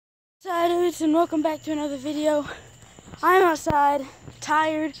Hi dudes, and welcome back to another video. I'm outside,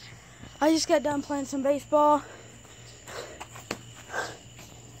 tired. I just got done playing some baseball.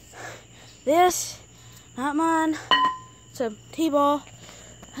 This, not mine, it's a t-ball.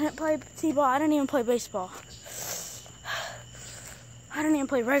 I didn't play t-ball, I didn't even play baseball. I didn't even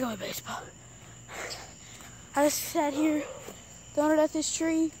play regular baseball. I just sat here, throwing it at this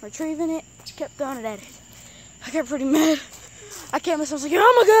tree, retrieving it, kept throwing it at it. I got pretty mad. I kept myself like,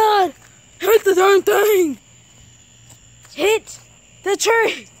 oh my God, hit the darn thing. Hit the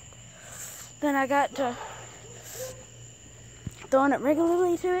tree. Then I got to throwing it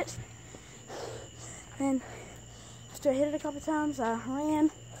regularly to it. And after I hit it a couple times, I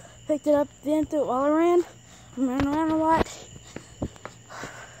ran, picked it up, then threw it while I ran. I ran around a lot.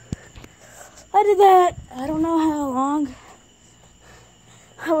 I did that, I don't know how long.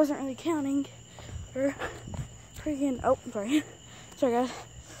 I wasn't really counting. Or freaking, oh, sorry. Sorry guys.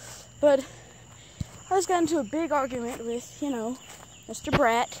 But I just got into a big argument with, Mr.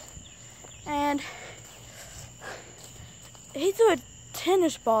 Brat. And he threw a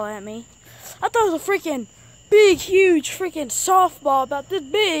tennis ball at me. I thought it was a freaking big, huge freaking softball about this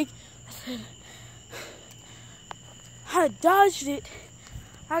big. I dodged it.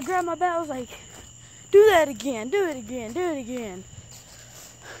 I grabbed my bat. I was like, do that again, do it again, do it again.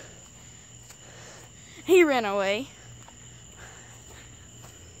 He ran away.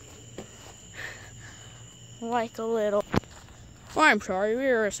 Like a little. I'm sorry, we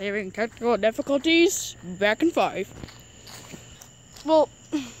are receiving technical difficulties. Back in 5. Well,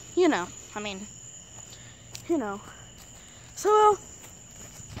 So,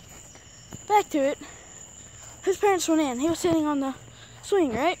 back to it. His parents went in. He was sitting on the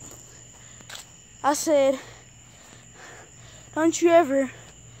swing, right? I said, don't you ever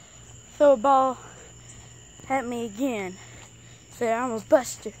throw a ball at me again. He said, I'm a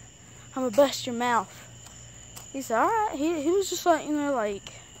buster. I'm a bust your mouth. He said, alright. He was just like,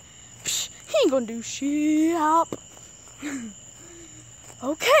 like, psh, he ain't gonna do shit.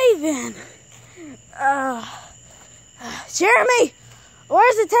 Okay then. Jeremy,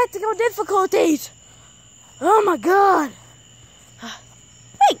 where's the technical difficulties? Oh my God.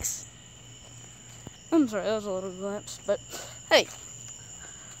 Thanks. I'm sorry, that was a little glimpse, but hey,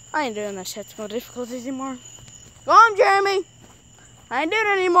 I ain't doing that technical difficulties anymore. Go on, Jeremy. I ain't doing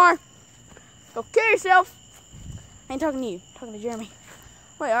it anymore. Go kill yourself. I ain't talking to you. I'm talking to Jeremy.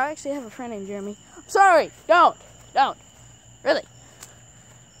 Wait, I actually have a friend named Jeremy. I'm sorry. Don't. Really.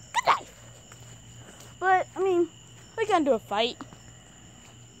 Good night. But, we got into a fight.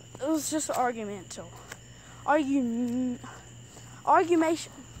 It was just argumental. Argumental.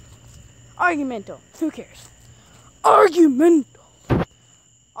 Who cares?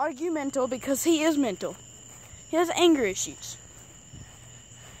 Argumental because he is mental. He has anger issues.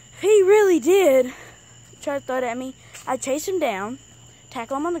 If he really did try to throw it at me, I'd chase him down,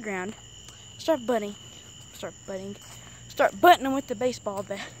 tackle him on the ground, start butting him with the baseball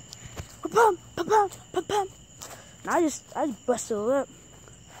bat. Pa-pum, pa-pum, pa-pum. And I just busted it up.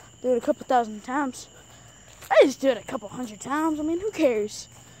 Do it a couple thousand times. I just do it a couple hundred times. Who cares?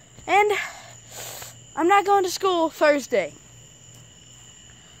 And I'm not going to school Thursday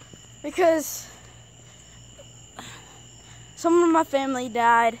because someone in my family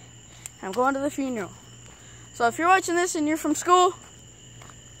died. And I'm going to the funeral. So if you're watching this and you're from school,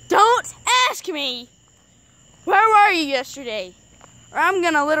 don't ask me, where were you yesterday? Or I'm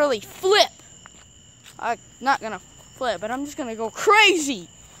going to literally flip. I'm not going to flip, but I'm just going to go crazy.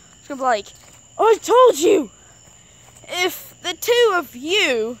 It's going to be like, I told you. If the two of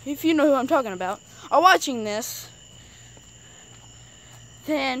you, if you know who I'm talking about, are watching this,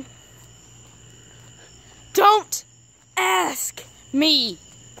 then don't ask me.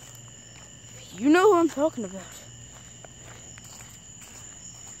 You know who I'm talking about.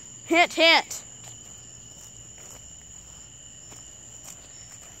 Hint, hint.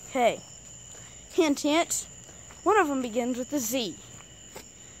 Okay. Hint, hint. One of them begins with a Z.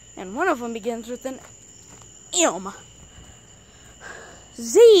 And one of them begins with an M.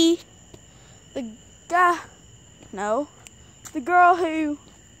 Z, the girl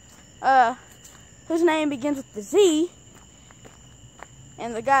whose name begins with the Z,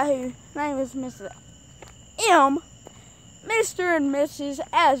 and the guy whose name is Mr. M, Mr. and Mrs.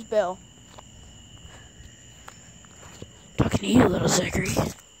 Asbell. Talking to you, little Zachary.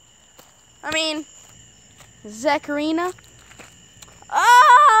 Zacharina.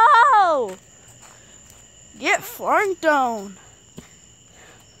 Oh! Get flunked on.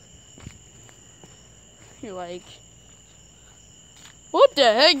 You're like, what the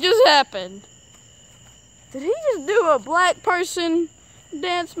heck just happened? Did he just do a black person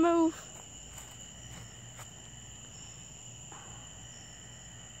dance move.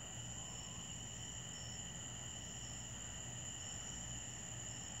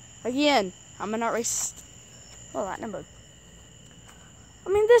 Again, I'm not racist. Well, that number. I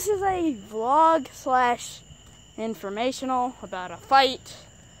mean, this is a vlog / informational about a fight.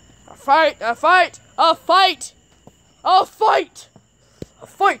 A fight, a fight, a fight, a fight, a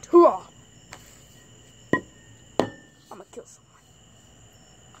fight, hoorah! I'm gonna kill someone.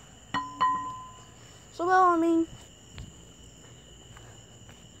 So, well, I mean,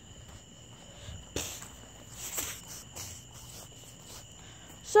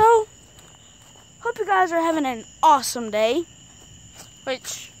 so, hope you guys are having an awesome day,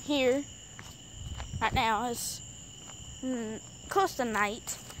 which here, right now, is close to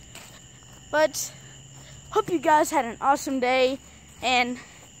night. But, hope you guys had an awesome day, and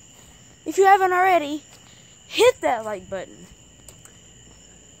if you haven't already, hit that like button.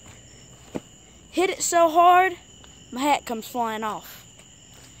 Hit it so hard, my hat comes flying off.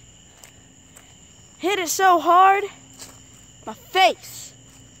 Hit it so hard, my face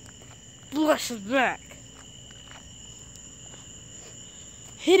blushes back.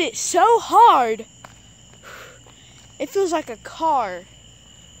 Hit it so hard, it feels like a car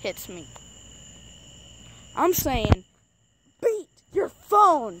hits me. I'm saying, beat your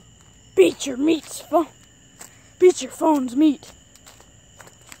phone. Beat your meat's phone. Beat your phone's meat.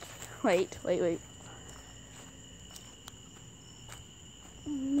 Wait.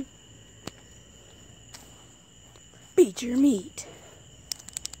 Beat your meat.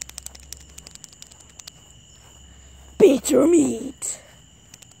 Beat your meat.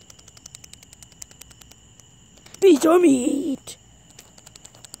 Beat your meat.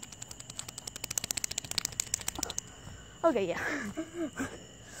 Okay, yeah.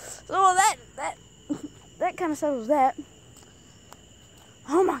 So that kind of settles that.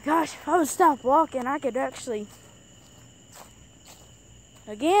 Oh my gosh, if I would stop walking, I could actually,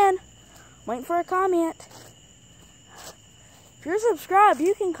 again, waiting for a comment. If you're subscribed,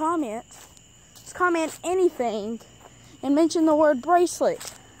 you can comment. Just comment anything and mention the word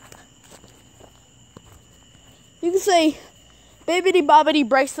bracelet. You can say, bibbidi bobbidi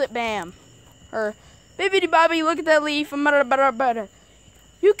bracelet bam. Or, bibbidi bobbidi, look at that leaf.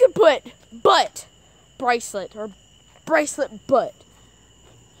 You can put butt bracelet or bracelet butt.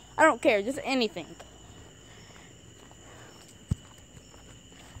 I don't care, just anything.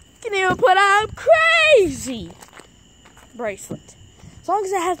 You can even put a crazy bracelet. As long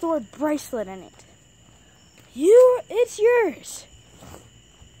as it has the word bracelet in it. It's yours.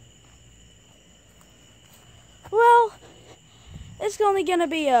 Well, it's only gonna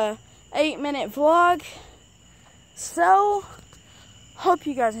be a 8-minute vlog. So, hope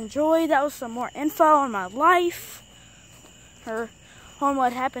you guys enjoyed. That was some more info on my life. Or on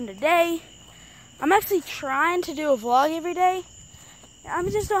what happened today. I'm actually trying to do a vlog every day. I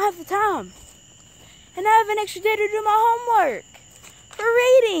just don't have the time. And I have an extra day to do my homework. For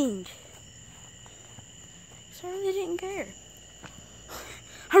reading. So I really didn't care.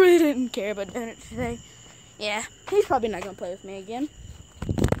 I really didn't care about doing it today. Yeah, he's probably not going to play with me again.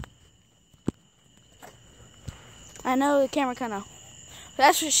 I know the camera kind of...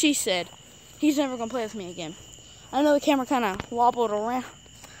 That's what she said. He's never going to play with me again. I know the camera kind of wobbled around.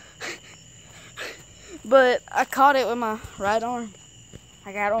 But I caught it with my right arm.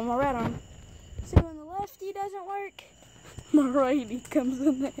 I got it on my right arm. See, when the lefty doesn't work, my righty comes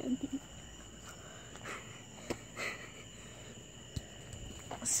in handy.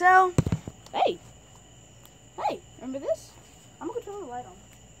 So, hey, remember this? I'm going to turn the light on.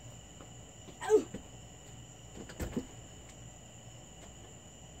 Oh.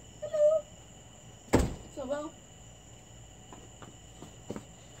 Hello. So, well,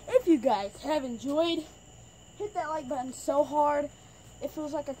 if you guys have enjoyed, hit that like button so hard, it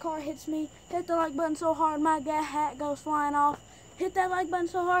feels like a car hits me. Hit the like button so hard, my hat goes flying off. Hit that like button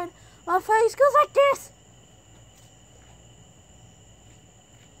so hard, my face goes like this.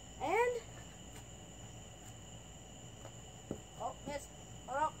 And